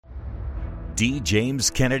D.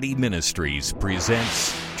 James Kennedy Ministries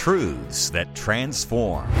presents Truths That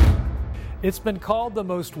Transform. It's been called the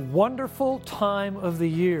most wonderful time of the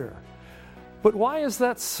year. But why is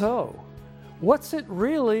that so? What's it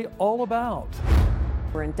really all about?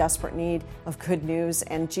 We're in desperate need of good news,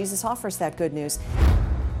 and Jesus offers that good news.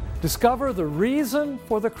 Discover the reason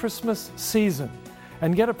for the Christmas season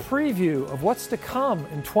and get a preview of what's to come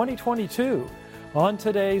in 2022 on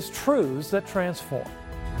today's Truths That Transform.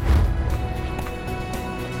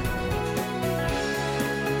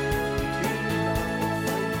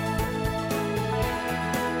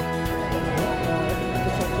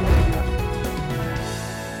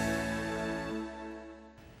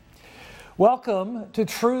 Welcome to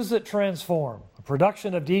Truths That Transform, a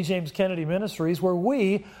production of D. James Kennedy Ministries, where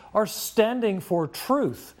we are standing for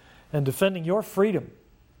truth and defending your freedom.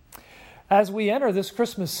 As we enter this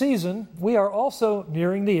Christmas season, we are also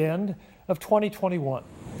nearing the end of 2021.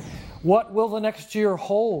 What will the next year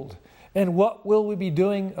hold, and what will we be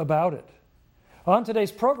doing about it? On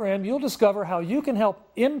today's program, you'll discover how you can help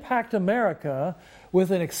impact America with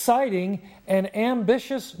an exciting and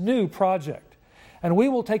ambitious new project. And we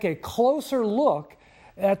will take a closer look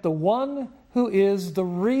at the one who is the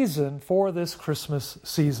reason for this Christmas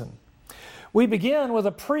season. We begin with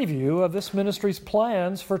a preview of this ministry's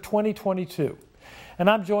plans for 2022.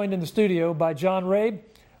 And I'm joined in the studio by John Rabe,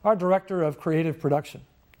 our Director of Creative Production.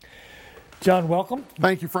 John, welcome.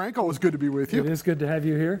 Thank you, Frank. Always good to be with you. It is good to have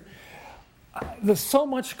you here. There's so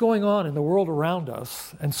much going on in the world around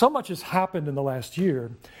us, and so much has happened in the last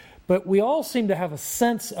year. But we all seem to have a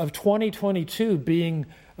sense of 2022 being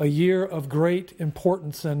a year of great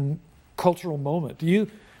importance and cultural moment. Do you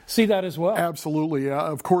see that as well? Absolutely.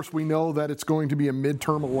 Of course, we know that it's going to be a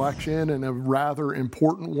midterm election and a rather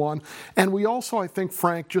important one. And we also, I think,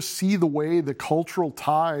 Frank, just see the way the cultural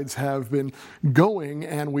tides have been going,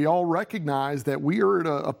 and we all recognize that we are at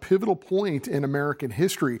a pivotal point in American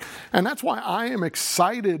history. And that's why I am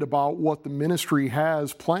excited about what the ministry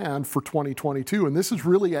has planned for 2022. And this is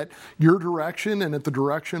really at your direction and at the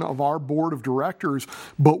direction of our board of directors.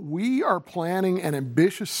 But we are planning an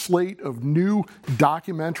ambitious slate of new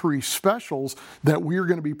documentary specials that we are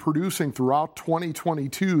going to be producing throughout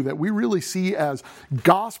 2022 that we really see as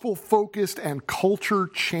gospel-focused and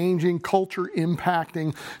culture-changing,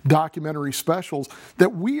 culture-impacting documentary specials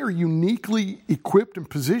that we are uniquely equipped and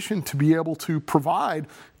positioned to be able to provide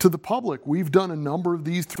to the public. We've done a number of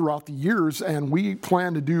these throughout the years, and we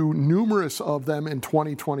plan to do numerous of them in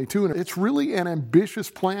 2022. And it's really an ambitious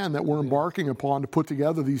plan that we're embarking upon to put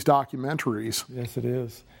together these documentaries. Yes, it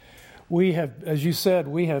is. We have, as you said,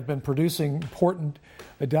 we have been producing important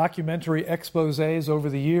documentary exposés over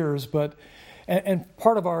the years, and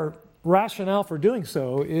part of our rationale for doing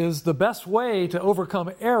so is the best way to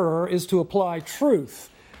overcome error is to apply truth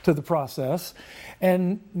to the process.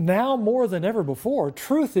 And now more than ever before,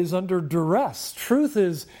 truth is under duress. Truth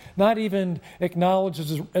is not even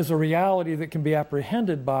acknowledged as a reality that can be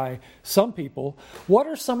apprehended by some people. What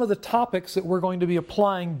are some of the topics that we're going to be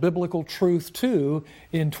applying biblical truth to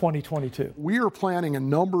in 2022? We are planning a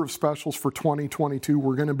number of specials for 2022.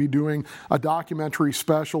 We're going to be doing a documentary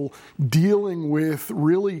special dealing with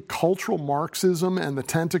really cultural Marxism and the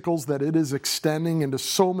tentacles that it is extending into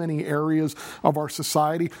so many areas of our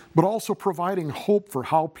society, but also providing hope for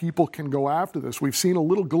how people can go after this. We've seen a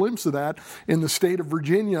little glimpse of that in the state of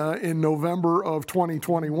Virginia in November of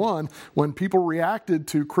 2021 when people reacted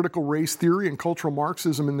to critical race theory and cultural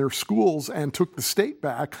Marxism in their schools and took the state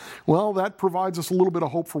back. Well, that provides us a little bit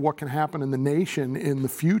of hope for what can happen in the nation in the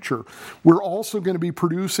future. We're also going to be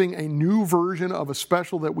producing a new version of a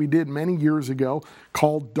special that we did many years ago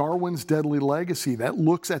called Darwin's Deadly Legacy that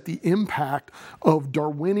looks at the impact of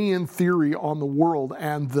Darwinian theory on the world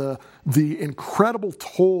and the incredible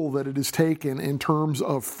toll that it has taken in terms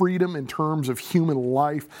of freedom, in terms of human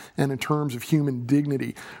life, and in terms of human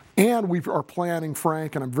dignity. And we are planning,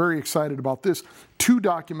 Frank, and I'm very excited about this, 2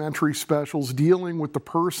 documentary specials dealing with the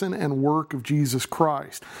person and work of Jesus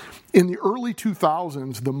Christ. In the early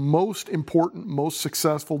 2000s, the most important, most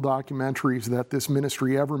successful documentaries that this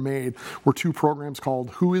ministry ever made were 2 programs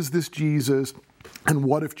called Who Is This Jesus? And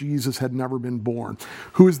What If Jesus Had Never Been Born?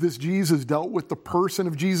 Who Is This Jesus? Dealt with the person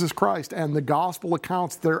of Jesus Christ and the gospel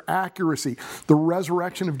accounts, their accuracy, the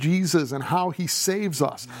resurrection of Jesus and how he saves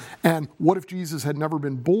us. And What If Jesus Had Never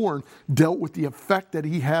Been Born? Dealt with the effect that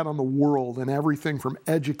he had on the world and everything from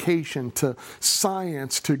education to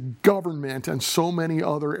science to government and so many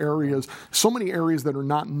other areas, so many areas that are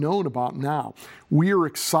not known about now. We are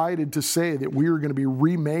excited to say that we are going to be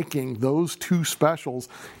remaking those 2 specials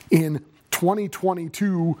in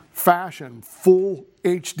 2022 fashion, full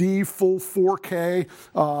HD, full 4K,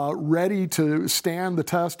 ready to stand the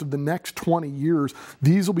test of the next 20 years.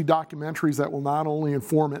 These will be documentaries that will not only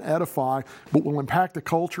inform and edify, but will impact the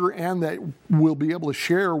culture, and that we'll be able to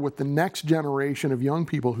share with the next generation of young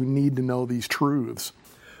people who need to know these truths.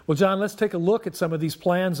 Well, John, let's take a look at some of these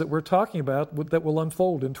plans that we're talking about that will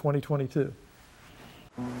unfold in 2022.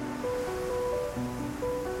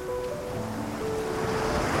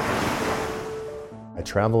 I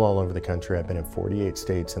travel all over the country. I've been in 48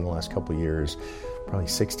 states in the last couple of years, probably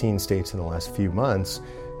 16 states in the last few months.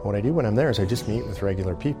 And what I do when I'm there is I just meet with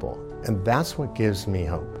regular people. And that's what gives me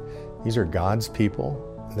hope. These are God's people.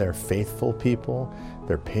 They're faithful people.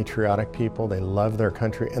 They're patriotic people. They love their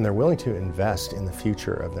country, and they're willing to invest in the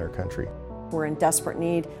future of their country. We're in desperate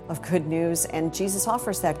need of good news, and Jesus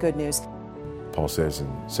offers that good news. Paul says in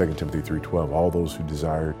 2 Timothy 3:12, all those who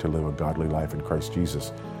desire to live a godly life in Christ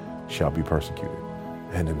Jesus shall be persecuted.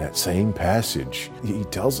 And in that same passage, he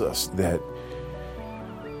tells us that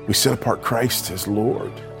we set apart Christ as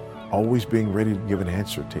Lord, always being ready to give an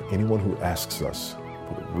answer to anyone who asks us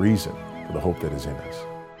for the reason for the hope that is in us.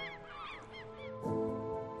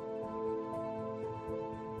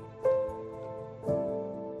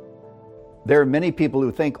 There are many people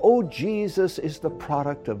who think, oh, Jesus is the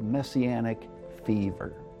product of messianic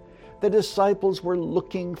fever. The disciples were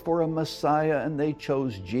looking for a Messiah and they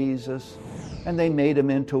chose Jesus and they made him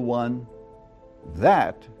into one.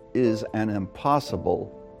 That is an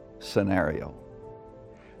impossible scenario.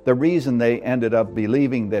 The reason they ended up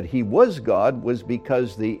believing that he was God was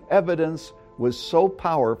because the evidence was so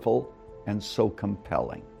powerful and so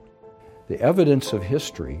compelling. The evidence of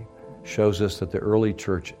history shows us that the early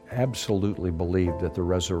church absolutely believed that the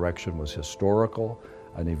resurrection was historical,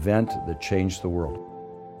 an event that changed the world.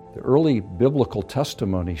 The early biblical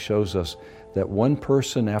testimony shows us that one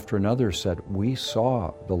person after another said, we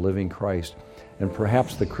saw the living Christ. And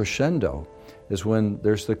perhaps the crescendo is when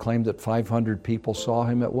there's the claim that 500 people saw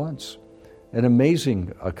him at once. An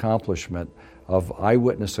amazing accomplishment of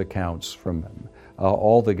eyewitness accounts from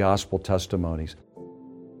all the gospel testimonies.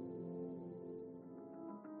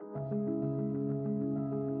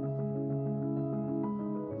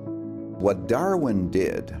 What Darwin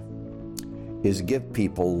did is give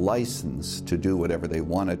people license to do whatever they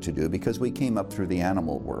wanted to do because we came up through the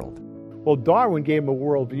animal world. Well, Darwin gave him a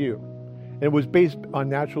worldview, and it was based on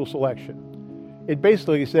natural selection. It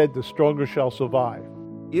basically said the stronger shall survive.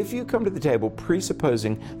 If you come to the table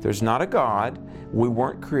presupposing there's not a God, we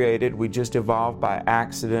weren't created, we just evolved by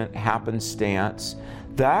accident, happenstance,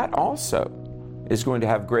 that also is going to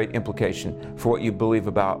have great implication for what you believe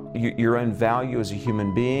about your own value as a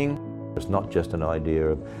human being. It's not just an idea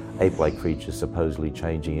of ape-like creatures supposedly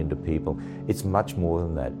changing into people. It's much more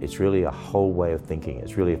than that. It's really a whole way of thinking.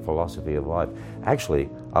 It's really a philosophy of life. Actually,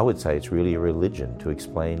 I would say it's really a religion to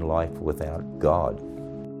explain life without God.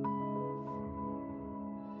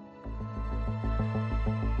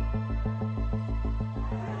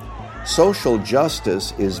 Social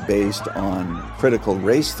justice is based on critical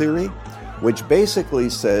race theory, which basically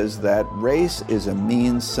says that race is a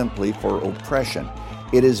means simply for oppression.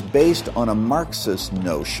 It is based on a Marxist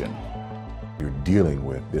notion. You're dealing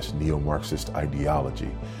with this neo-Marxist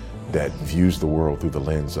ideology that views the world through the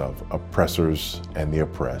lens of oppressors and the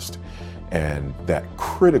oppressed. And that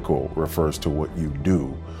critical refers to what you do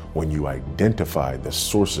when you identify the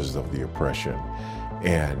sources of the oppression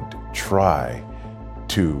and try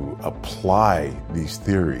to apply these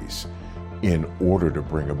theories in order to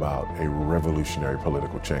bring about a revolutionary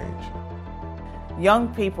political change.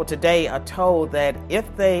 Young people today are told that if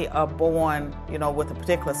they are born, with a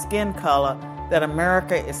particular skin color, that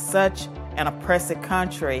America is such an oppressive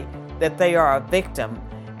country that they are a victim.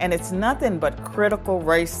 And it's nothing but critical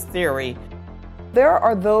race theory. There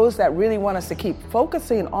are those that really want us to keep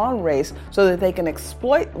focusing on race so that they can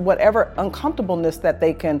exploit whatever uncomfortableness that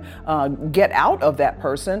they can get out of that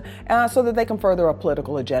person so that they can further a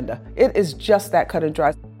political agenda. It is just that cut and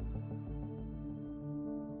dry.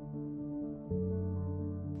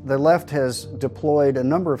 The left has deployed a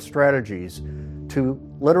number of strategies to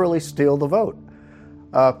literally steal the vote.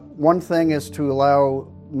 One thing is to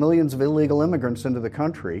allow millions of illegal immigrants into the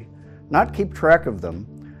country, not keep track of them,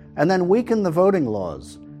 and then weaken the voting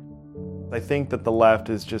laws. I think that the left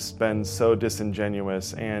has just been so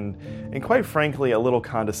disingenuous and quite frankly a little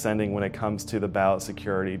condescending when it comes to the ballot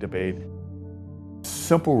security debate.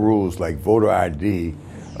 Simple rules like voter ID,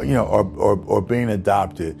 are being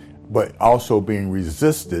adopted, but also being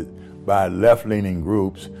resisted by left-leaning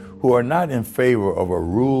groups who are not in favor of a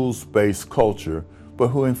rules-based culture, but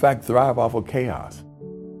who in fact thrive off of chaos.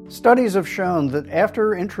 Studies have shown that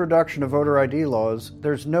after introduction of voter ID laws,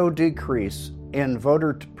 there's no decrease in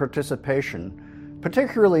voter participation,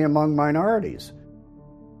 particularly among minorities.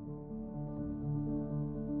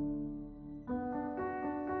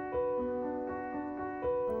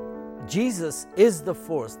 Jesus is the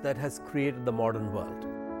force that has created the modern world.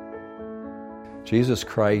 Jesus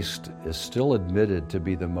Christ is still admitted to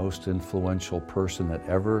be the most influential person that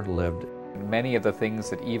ever lived. Many of the things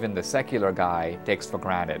that even the secular guy takes for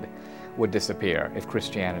granted would disappear if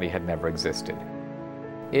Christianity had never existed.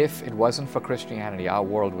 If it wasn't for Christianity, our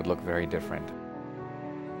world would look very different.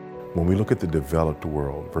 When we look at the developed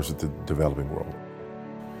world versus the developing world,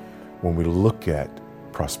 when we look at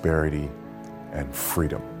prosperity and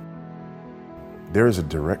freedom, there is a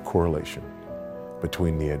direct correlation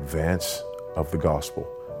between the advance of the gospel,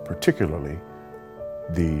 particularly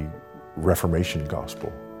the Reformation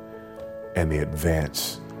gospel, and the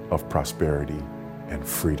advance of prosperity and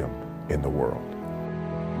freedom in the world.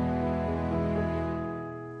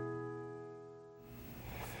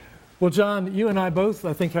 Well, John, you and I both,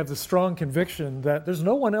 I think, have the strong conviction that there's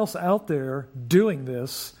no one else out there doing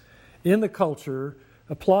this in the culture,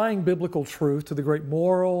 applying biblical truth to the great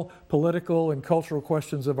moral, political, and cultural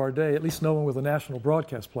questions of our day, at least no one with a national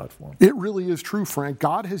broadcast platform. It really is true, Frank.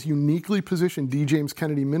 God has uniquely positioned D. James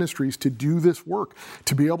Kennedy Ministries to do this work,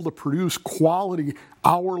 to be able to produce quality,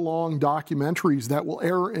 hour-long documentaries that will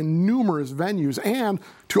air in numerous venues, and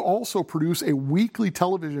to also produce a weekly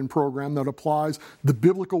television program that applies the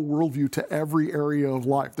biblical worldview to every area of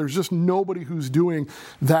life. There's just nobody who's doing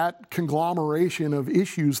that conglomeration of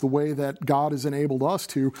issues the way that God has enabled us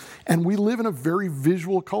to. And we live in a very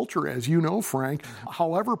visual culture, as you know, Frank.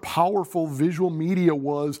 However powerful visual media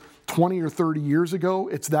was 20 or 30 years ago,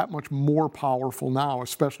 it's that much more powerful now,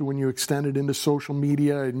 especially when you extend it into social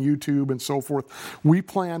media and YouTube and so forth. We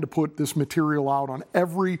plan to put this material out on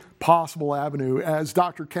every possible avenue. As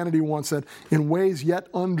Dr. Kennedy once said, in ways yet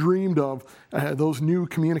undreamed of, those new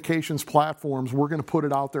communications platforms, we're going to put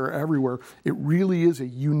it out there everywhere. It really is a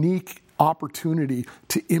unique opportunity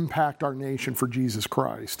to impact our nation for Jesus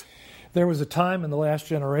Christ. There was a time in the last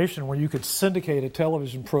generation where you could syndicate a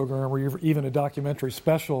television program or even a documentary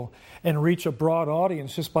special and reach a broad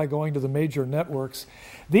audience just by going to the major networks.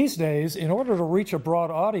 These days, in order to reach a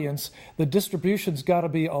broad audience, the distribution's got to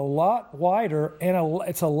be a lot wider, and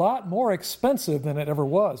it's a lot more expensive than it ever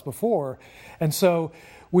was before. And so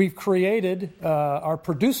we've created our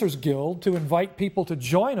Producers Guild to invite people to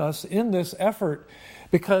join us in this effort,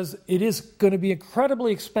 because it is going to be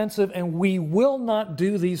incredibly expensive, and we will not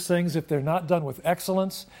do these things if they're not done with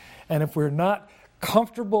excellence, and if we're not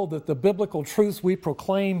comfortable that the biblical truths we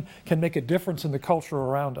proclaim can make a difference in the culture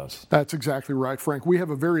around us. That's exactly right, Frank. We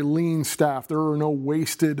have a very lean staff. There are no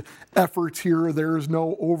wasted efforts here. There is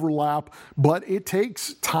no overlap, but it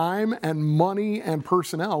takes time and money and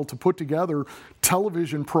personnel to put together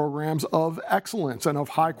television programs of excellence and of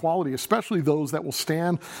high quality, especially those that will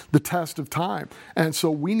stand the test of time. And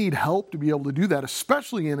so we need help to be able to do that,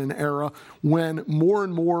 especially in an era when more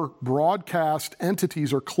and more broadcast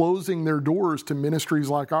entities are closing their doors to ministries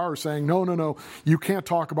like ours, saying, no, you can't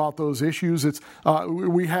talk about those issues.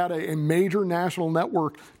 We had a major national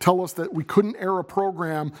network tell us that we couldn't air a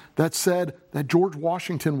program that said that George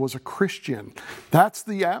Washington was a Christian. That's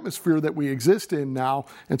the atmosphere that we exist in now,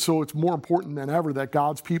 and so it's more important than ever that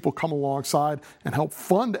God's people come alongside and help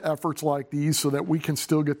fund efforts like these so that we can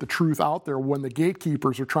still get the truth out there when the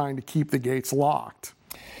gatekeepers are trying to keep the gates locked.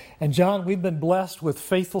 And John, we've been blessed with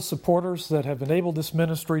faithful supporters that have enabled this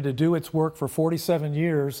ministry to do its work for 47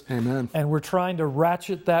 years. Amen. And we're trying to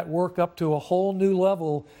ratchet that work up to a whole new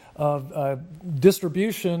level of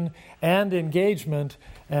distribution and engagement,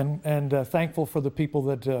 and thankful for the people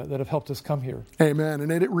that have helped us come here. Amen.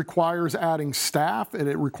 And it requires adding staff, and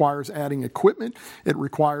it requires adding equipment, it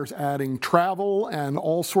requires adding travel and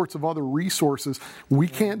all sorts of other resources. We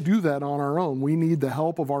can't do that on our own. We need the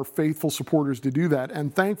help of our faithful supporters to do that.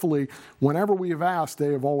 And thankfully, whenever we have asked,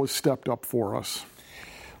 they have always stepped up for us.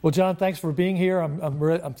 Well, John, thanks for being here.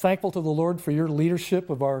 I'm thankful to the Lord for your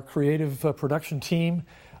leadership of our creative production team,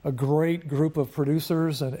 a great group of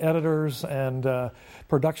producers and editors and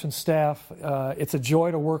production staff. It's a joy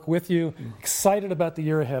to work with you. Excited about the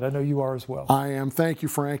year ahead. I know you are as well. I am. Thank you,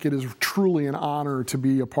 Frank. It is truly an honor to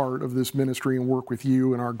be a part of this ministry and work with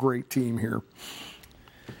you and our great team here.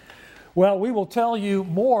 Well, we will tell you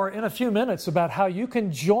more in a few minutes about how you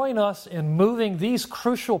can join us in moving these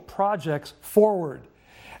crucial projects forward.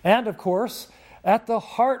 And, of course, at the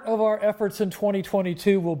heart of our efforts in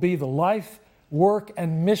 2022 will be the life, work,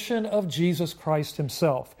 and mission of Jesus Christ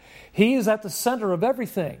himself. He is at the center of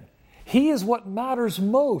everything. He is what matters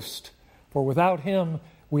most, for without him,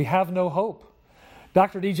 we have no hope.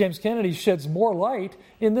 Dr. D. James Kennedy sheds more light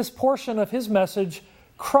in this portion of his message,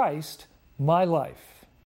 Christ, My Life.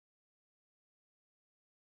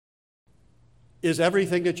 Is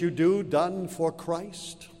everything that you do done for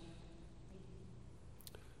Christ?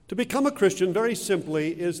 To become a Christian, very simply,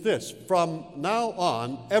 is this: from now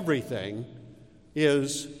on, everything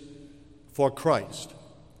is for Christ.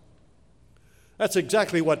 That's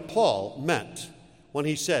exactly what Paul meant when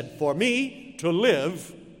he said, "For me to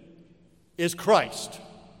live is Christ."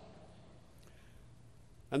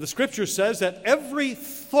 And the Scripture says that every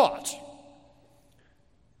thought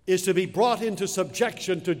is to be brought into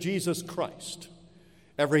subjection to Jesus Christ.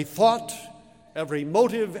 Every thought, every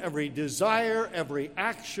motive, every desire, every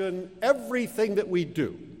action, everything that we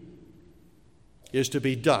do is to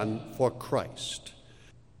be done for Christ.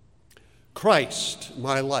 Christ,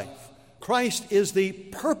 my life. Christ is the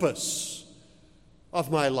purpose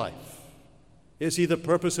of my life. Is he the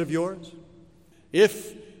purpose of yours?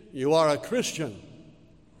 If you are a Christian,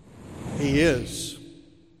 he is.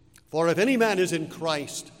 For if any man is in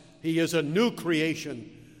Christ, he is a new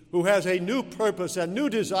creation who has a new purpose and new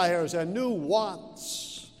desires and new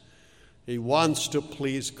wants. He wants to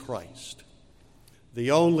please Christ.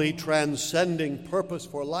 The only transcending purpose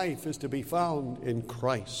for life is to be found in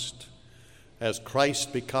Christ. Has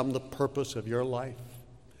Christ become the purpose of your life?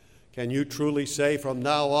 Can you truly say, from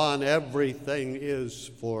now on, everything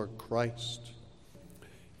is for Christ?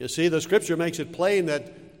 You see, the Scripture makes it plain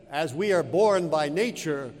that as we are born by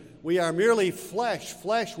nature, we are merely flesh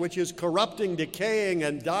which is corrupting, decaying,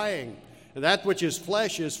 and dying. And that which is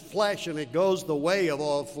flesh, and it goes the way of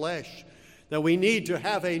all flesh. That we need to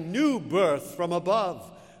have a new birth from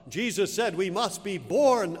above. Jesus said we must be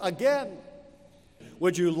born again.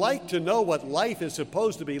 Would you like to know what life is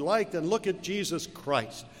supposed to be like? Then look at Jesus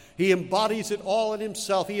Christ. He embodies it all in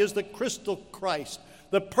himself. He is the crystal Christ,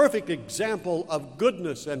 the perfect example of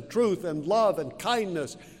goodness and truth and love and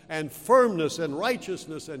kindness and firmness and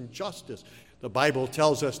righteousness and justice. The Bible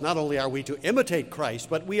tells us not only are we to imitate Christ,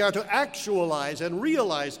 but we are to actualize and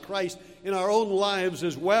realize Christ in our own lives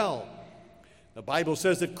as well. The Bible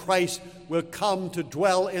says that Christ will come to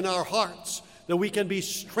dwell in our hearts, that we can be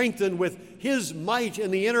strengthened with his might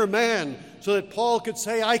in the inner man, so that Paul could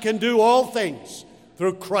say, I can do all things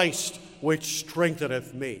through Christ which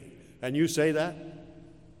strengtheneth me. And you say that?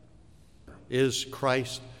 Is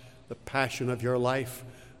Christ the passion of your life?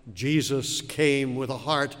 Jesus came with a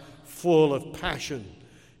heart full of passion.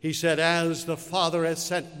 He said, as the Father has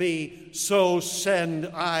sent me, so send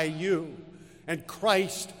I you. And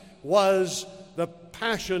Christ was the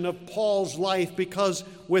passion of Paul's life, because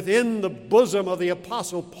within the bosom of the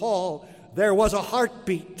Apostle Paul there was a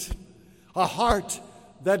heartbeat, a heart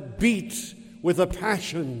that beat with the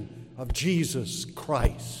passion of Jesus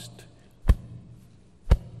Christ.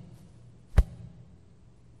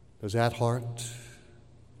 Does that heart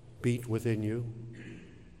beat within you?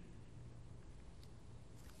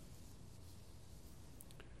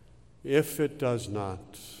 If it does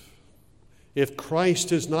not, if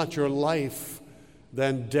Christ is not your life,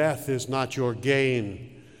 then death is not your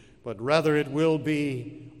gain, but rather it will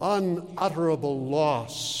be unutterable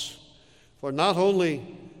loss. For not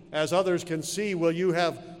only, as others can see, will you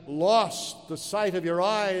have lost the sight of your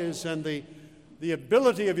eyes and the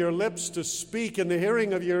ability of your lips to speak and the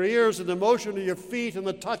hearing of your ears and the motion of your feet and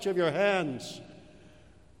the touch of your hands,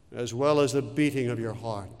 as well as the beating of your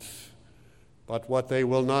heart. But what they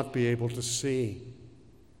will not be able to see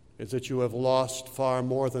is that you have lost far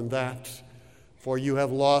more than that, for you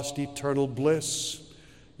have lost eternal bliss,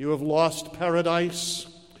 you have lost paradise,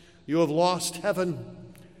 you have lost heaven,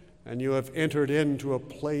 and you have entered into a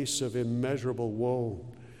place of immeasurable woe,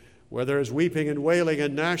 where there is weeping and wailing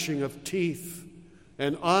and gnashing of teeth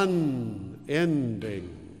and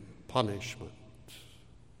unending punishment.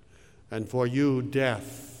 And for you,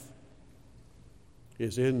 death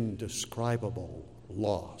is indescribable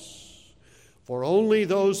loss. For only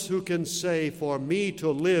those who can say, for me to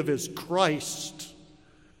live is Christ,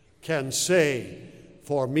 can say,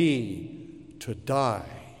 for me to die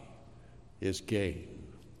is gain.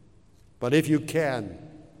 But if you can,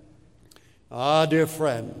 dear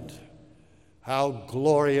friend, how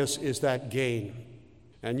glorious is that gain.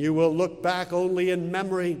 And you will look back only in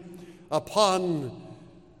memory upon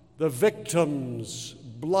the victim's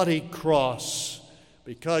bloody cross,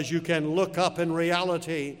 because you can look up in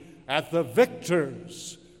reality at the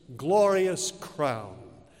victor's glorious crown.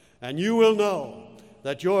 And you will know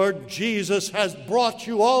that your Jesus has brought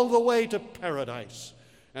you all the way to paradise.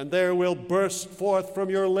 And there will burst forth from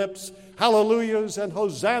your lips hallelujahs and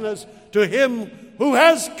hosannas to him who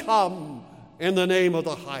has come in the name of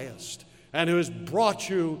the highest. and who has brought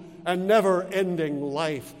you a never-ending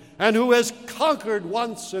life, and who has conquered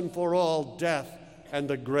once and for all death and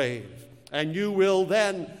the grave. And you will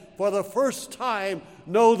then, for the first time,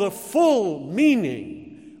 know the full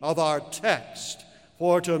meaning of our text.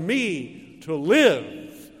 For to me, to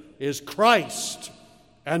live is Christ,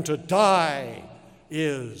 and to die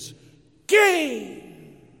is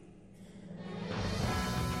gain.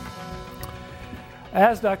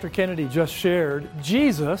 As Dr. Kennedy just shared,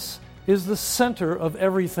 Jesus is the center of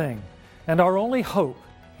everything and our only hope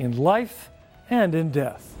in life and in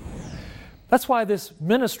death. That's why this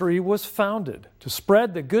ministry was founded, to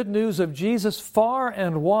spread the good news of Jesus far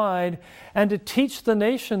and wide and to teach the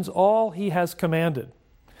nations all He has commanded.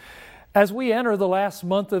 As we enter the last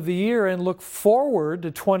month of the year and look forward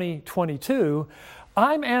to 2022,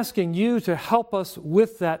 I'm asking you to help us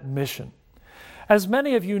with that mission. As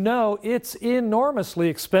many of you know, it's enormously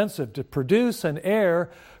expensive to produce and air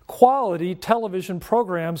quality television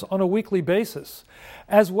programs on a weekly basis,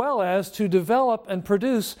 as well as to develop and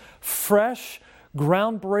produce fresh,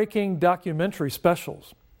 groundbreaking documentary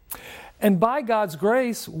specials. And by God's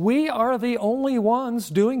grace, we are the only ones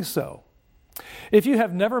doing so. If you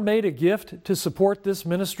have never made a gift to support this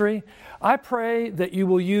ministry, I pray that you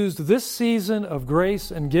will use this season of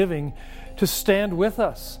grace and giving to stand with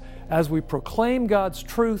us as we proclaim God's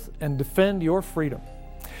truth and defend your freedom.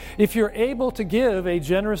 If you're able to give a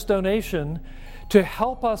generous donation to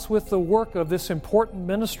help us with the work of this important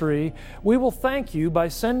ministry, we will thank you by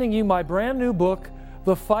sending you my brand new book,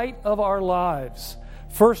 The Fight of Our Lives,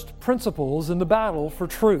 First Principles in the Battle for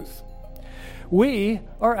Truth. We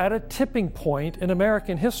are at a tipping point in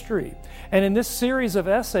American history, and in this series of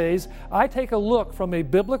essays, I take a look from a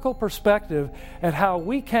biblical perspective at how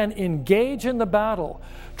we can engage in the battle,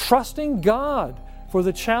 trusting God for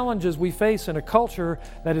the challenges we face in a culture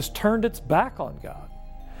that has turned its back on God.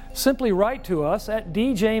 Simply write to us at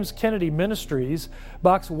D. James Kennedy Ministries,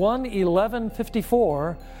 Box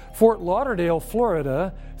 11154, Fort Lauderdale,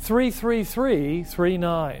 Florida,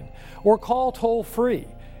 33339, or call toll-free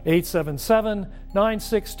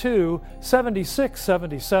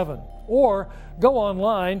 877-962-7677, or go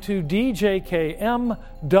online to djkm.org.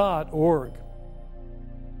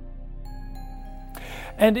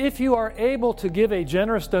 And if you are able to give a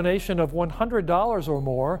generous donation of $100 or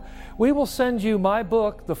more, we will send you my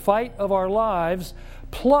book, The Fight of Our Lives,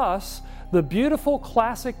 plus the beautiful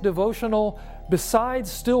classic devotional Beside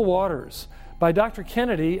Still Waters by Dr.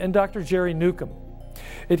 Kennedy and Dr. Jerry Newcomb.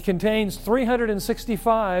 It contains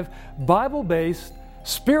 365 Bible-based,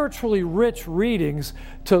 spiritually rich readings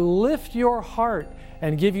to lift your heart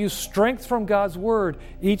and give you strength from God's Word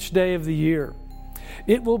each day of the year.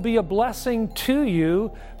 It will be a blessing to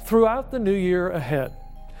you throughout the new year ahead.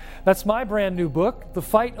 That's my brand new book, The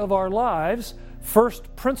Fight of Our Lives,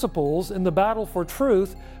 First Principles in the Battle for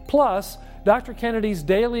Truth, plus Dr. Kennedy's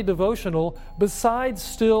daily devotional, Beside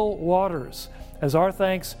Still Waters, as our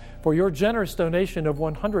thanks for your generous donation of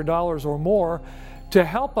 $100 or more to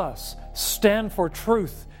help us stand for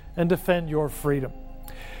truth and defend your freedom.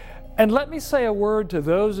 And let me say a word to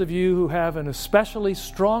those of you who have an especially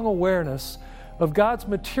strong awareness of God's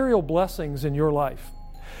material blessings in your life.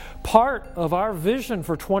 Part of our vision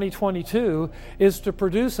for 2022 is to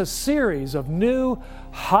produce a series of new,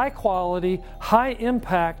 high-quality,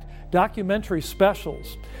 high-impact documentary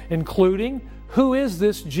specials, including Who is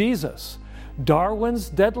This Jesus?, Darwin's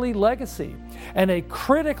Deadly Legacy, and a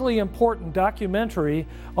critically important documentary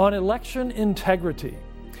on election integrity.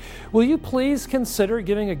 Will you please consider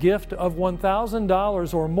giving a gift of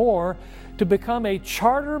 $1,000 or more to become a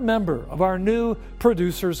charter member of our new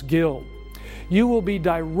Producers Guild? You will be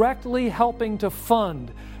directly helping to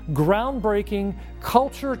fund groundbreaking,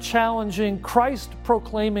 culture-challenging,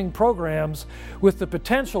 Christ-proclaiming programs with the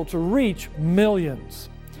potential to reach millions.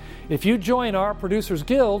 If you join our Producers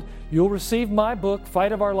Guild, you'll receive my book,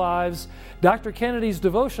 Fight of Our Lives, Dr. Kennedy's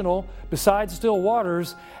devotional, Beside Still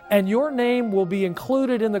Waters, and your name will be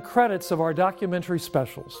included in the credits of our documentary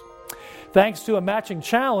specials. Thanks to a matching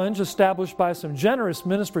challenge established by some generous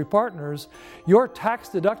ministry partners, your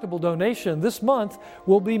tax-deductible donation this month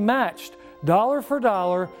will be matched dollar for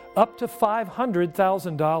dollar up to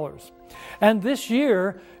 $500,000. And this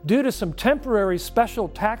year, due to some temporary special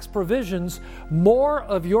tax provisions, more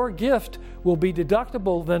of your gift will be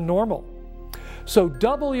deductible than normal. So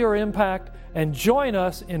double your impact and join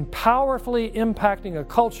us in powerfully impacting a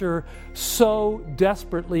culture so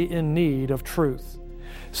desperately in need of truth.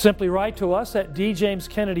 Simply write to us at D. James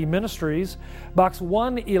Kennedy Ministries, Box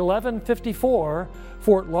 11154,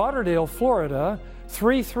 Fort Lauderdale, Florida,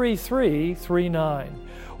 33339,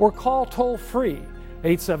 or call toll-free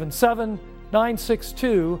 877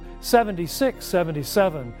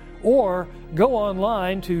 888-962-7677 or go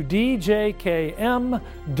online to djkm.org.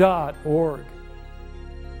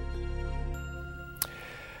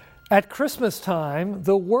 At Christmas time,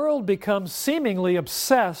 the world becomes seemingly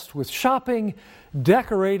obsessed with shopping,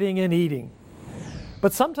 decorating, and eating.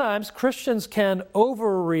 But sometimes Christians can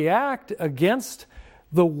overreact against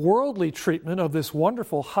the worldly treatment of this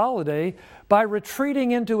wonderful holiday by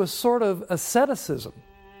retreating into a sort of asceticism.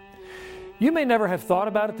 You may never have thought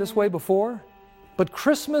about it this way before, but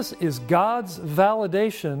Christmas is God's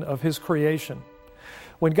validation of His creation.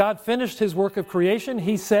 When God finished His work of creation,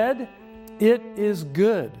 He said, "It is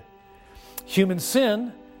good." Human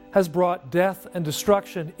sin has brought death and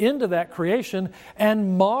destruction into that creation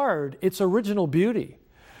and marred its original beauty.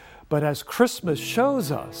 But as Christmas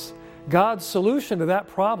shows us, God's solution to that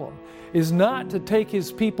problem is not to take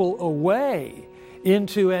His people away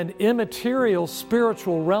into an immaterial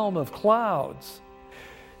spiritual realm of clouds.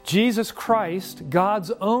 Jesus Christ,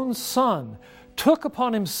 God's own Son, took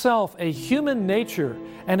upon Himself a human nature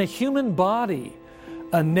and a human body,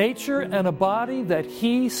 a nature and a body that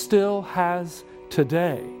He still has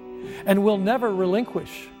today and will never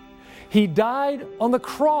relinquish. He died on the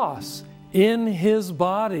cross in His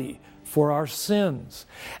body for our sins,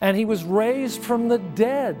 and He was raised from the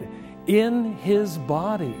dead in His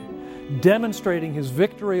body, demonstrating His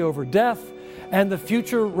victory over death and the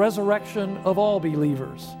future resurrection of all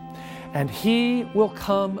believers. And He will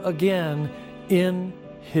come again in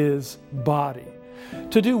His body.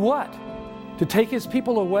 To do what? To take His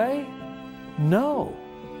people away? No.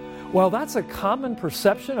 While that's a common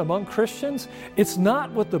perception among Christians, it's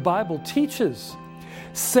not what the Bible teaches.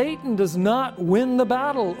 Satan does not win the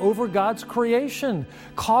battle over God's creation,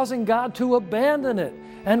 causing God to abandon it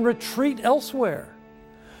and retreat elsewhere.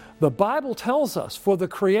 The Bible tells us, "For the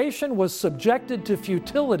creation was subjected to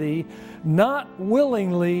futility, not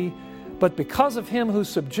willingly, but because of Him who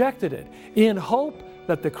subjected it, in hope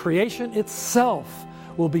that the creation itself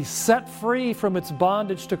will be set free from its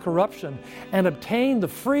bondage to corruption and obtain the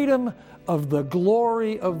freedom of the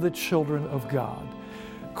glory of the children of God."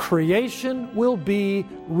 Creation will be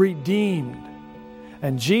redeemed.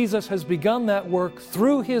 And Jesus has begun that work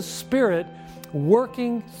through His Spirit,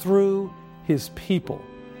 working through His people.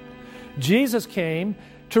 Jesus came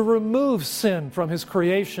to remove sin from His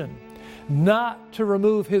creation, not to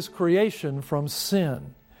remove His creation from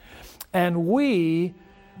sin. And we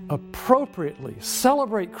appropriately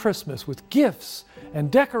celebrate Christmas with gifts and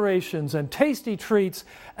decorations and tasty treats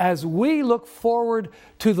as we look forward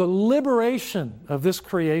to the liberation of this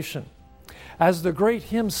creation. As the great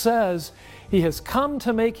hymn says, He has come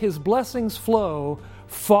to make His blessings flow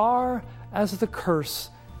far as the curse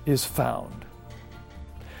is found.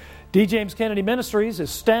 D. James Kennedy Ministries is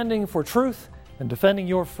standing for truth and defending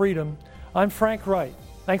your freedom. I'm Frank Wright.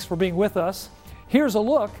 Thanks for being with us. Here's a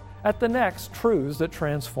look at the next Truths That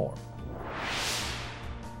Transform.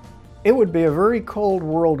 It would be a very cold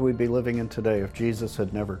world we'd be living in today if Jesus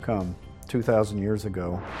had never come 2,000 years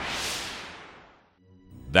ago.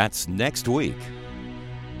 That's next week.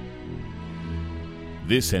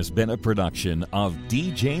 This has been a production of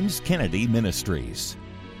D. James Kennedy Ministries.